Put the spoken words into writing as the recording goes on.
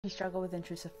If you struggle with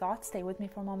intrusive thoughts, stay with me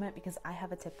for a moment because I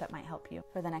have a tip that might help you.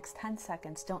 For the next 10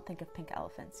 seconds, don't think of pink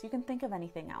elephants. You can think of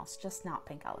anything else, just not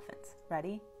pink elephants.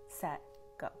 Ready, set,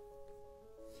 go.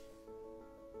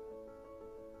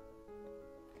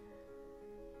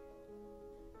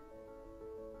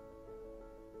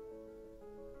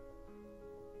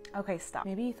 Okay, stop.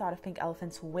 Maybe you thought of pink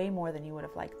elephants way more than you would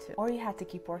have liked to. Or you had to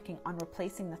keep working on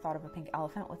replacing the thought of a pink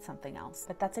elephant with something else.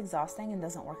 But that's exhausting and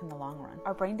doesn't work in the long run.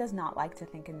 Our brain does not like to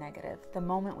think in negative. The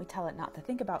moment we tell it not to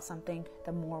think about something,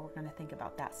 the more we're going to think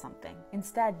about that something.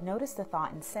 Instead, notice the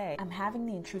thought and say, I'm having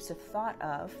the intrusive thought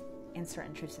of, insert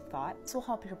intrusive thought. This will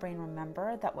help your brain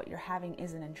remember that what you're having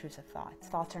is an intrusive thought.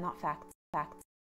 Thoughts are not facts. Facts